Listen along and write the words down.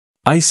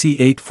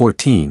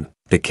IC-814,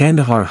 The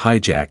Kandahar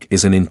Hijack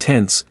is an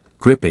intense,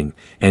 gripping,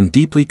 and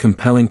deeply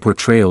compelling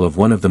portrayal of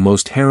one of the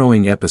most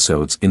harrowing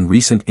episodes in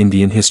recent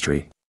Indian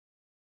history.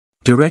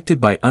 Directed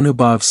by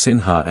Anubhav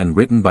Sinha and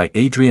written by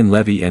Adrian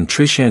Levy and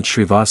Trishant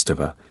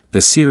Srivastava,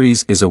 the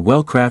series is a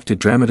well-crafted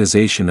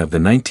dramatization of the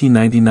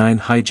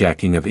 1999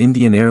 hijacking of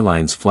Indian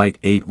Airlines Flight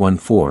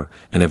 814,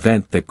 an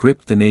event that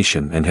gripped the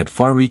nation and had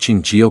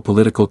far-reaching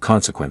geopolitical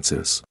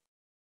consequences.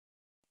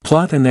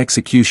 Plot and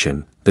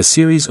execution. The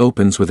series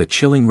opens with a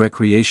chilling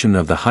recreation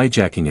of the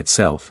hijacking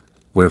itself,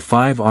 where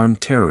 5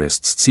 armed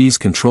terrorists seize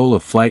control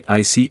of flight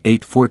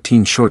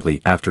IC-814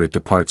 shortly after it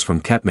departs from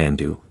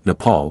Kathmandu,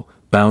 Nepal,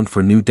 bound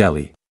for New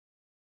Delhi.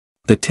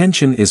 The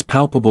tension is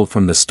palpable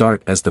from the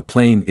start as the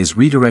plane is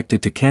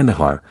redirected to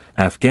Kandahar,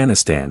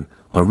 Afghanistan,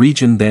 a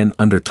region then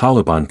under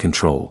Taliban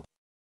control.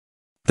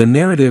 The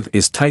narrative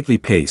is tightly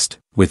paced,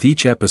 with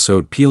each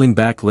episode peeling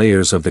back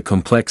layers of the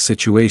complex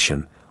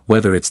situation,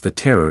 whether it's the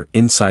terror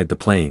inside the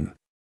plane.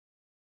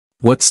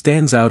 What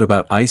stands out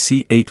about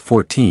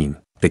IC-814,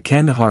 The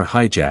Kandahar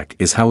Hijack,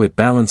 is how it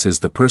balances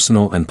the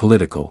personal and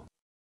political.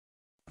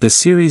 The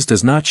series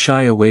does not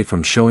shy away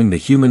from showing the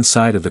human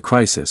side of the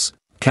crisis.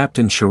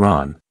 Captain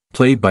Sharan,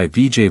 played by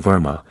Vijay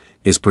Varma,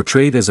 is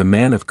portrayed as a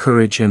man of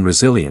courage and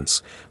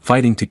resilience,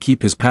 fighting to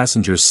keep his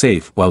passengers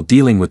safe while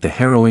dealing with the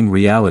harrowing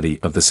reality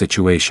of the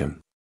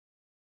situation.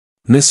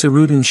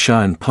 Naseeruddin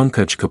Shah and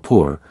Pankaj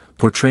Kapur,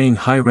 portraying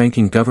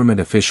high-ranking government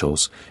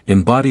officials,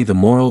 embody the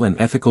moral and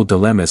ethical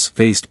dilemmas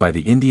faced by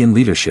the Indian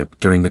leadership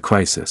during the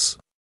crisis.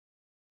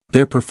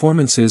 Their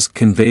performances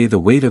convey the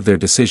weight of their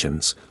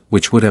decisions,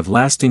 which would have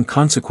lasting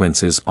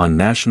consequences on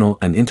national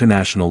and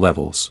international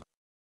levels.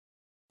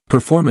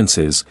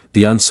 Performances.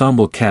 The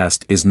ensemble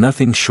cast is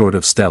nothing short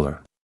of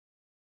stellar.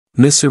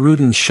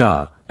 Naseeruddin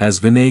Shah, as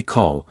Vinay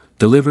Kaul,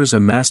 delivers a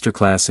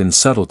masterclass in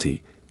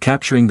subtlety,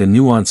 capturing the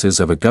nuances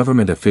of a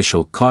government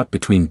official caught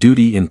between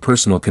duty and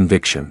personal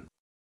conviction.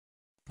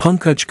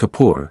 Pankaj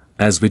Kapur,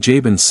 as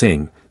Vijay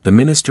Singh, the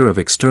Minister of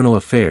External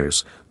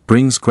Affairs,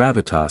 brings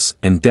gravitas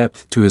and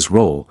depth to his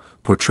role,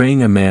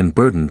 portraying a man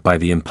burdened by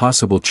the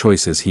impossible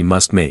choices he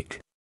must make.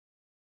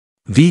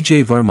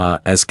 Vijay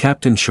Varma as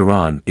Captain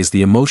Sharan is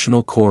the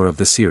emotional core of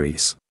the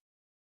series.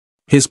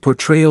 His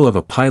portrayal of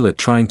a pilot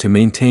trying to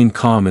maintain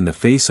calm in the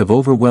face of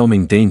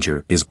overwhelming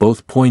danger is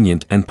both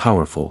poignant and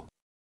powerful.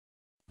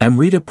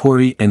 Amrita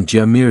Puri and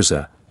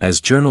Mirza, as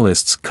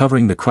journalists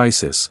covering the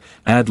crisis,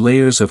 add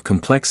layers of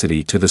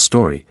complexity to the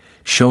story,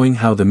 showing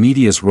how the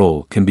media's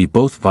role can be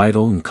both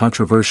vital and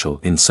controversial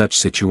in such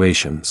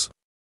situations.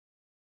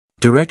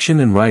 Direction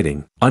and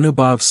writing.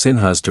 Anubhav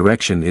Sinha's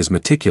direction is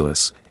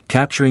meticulous,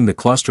 capturing the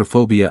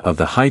claustrophobia of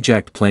the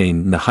hijacked plane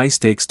and the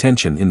high-stakes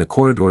tension in the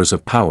corridors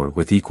of power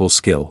with equal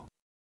skill.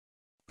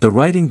 The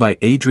writing by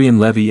Adrian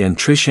Levy and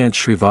Trishant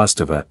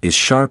Srivastava is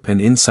sharp and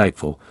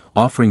insightful,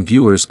 offering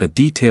viewers a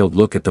detailed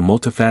look at the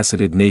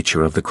multifaceted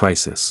nature of the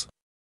crisis.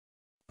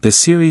 The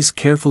series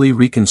carefully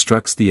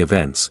reconstructs the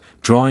events,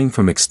 drawing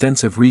from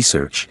extensive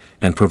research,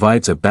 and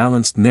provides a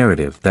balanced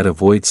narrative that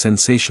avoids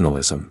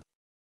sensationalism.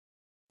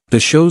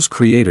 The show's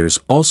creators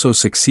also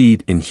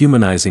succeed in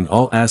humanizing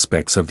all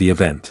aspects of the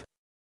event.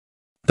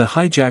 The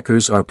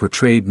hijackers are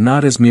portrayed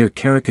not as mere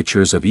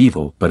caricatures of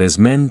evil but as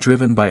men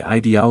driven by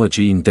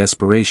ideology and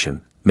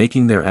desperation,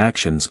 making their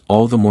actions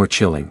all the more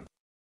chilling.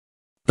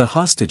 The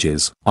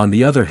hostages, on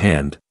the other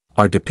hand,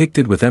 are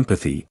depicted with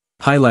empathy,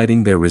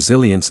 highlighting their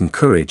resilience and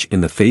courage in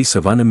the face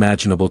of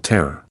unimaginable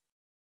terror.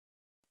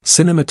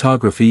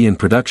 Cinematography and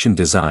production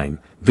design.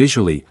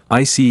 Visually,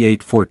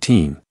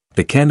 IC-814,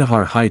 The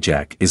Kandahar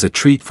Hijack is a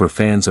treat for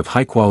fans of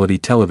high-quality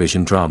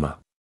television drama.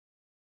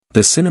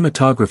 The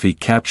cinematography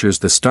captures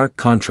the stark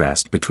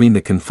contrast between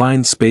the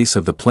confined space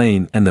of the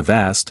plane and the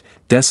vast,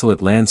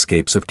 desolate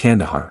landscapes of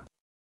Kandahar.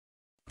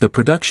 The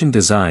production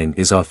design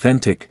is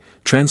authentic,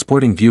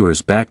 transporting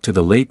viewers back to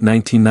the late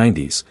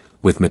 1990s,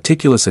 with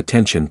meticulous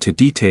attention to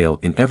detail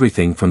in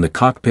everything from the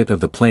cockpit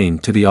of the plane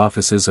to the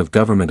offices of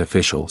government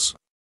officials.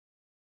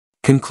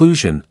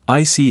 Conclusion.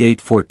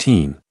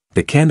 IC-814,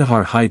 The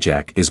Kandahar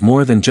Hijack is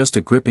more than just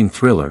a gripping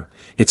thriller,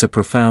 it's a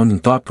profound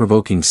and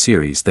thought-provoking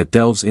series that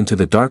delves into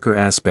the darker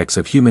aspects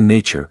of human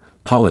nature,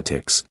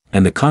 politics,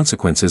 and the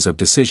consequences of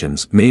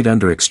decisions made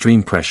under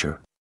extreme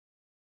pressure.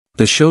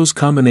 The show's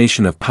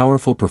combination of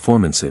powerful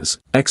performances,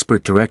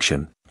 expert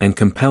direction, and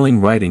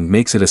compelling writing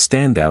makes it a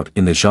standout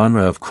in the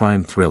genre of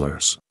crime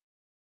thrillers.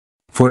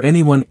 For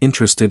anyone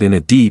interested in a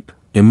deep,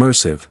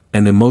 immersive,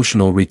 and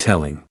emotional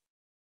retelling.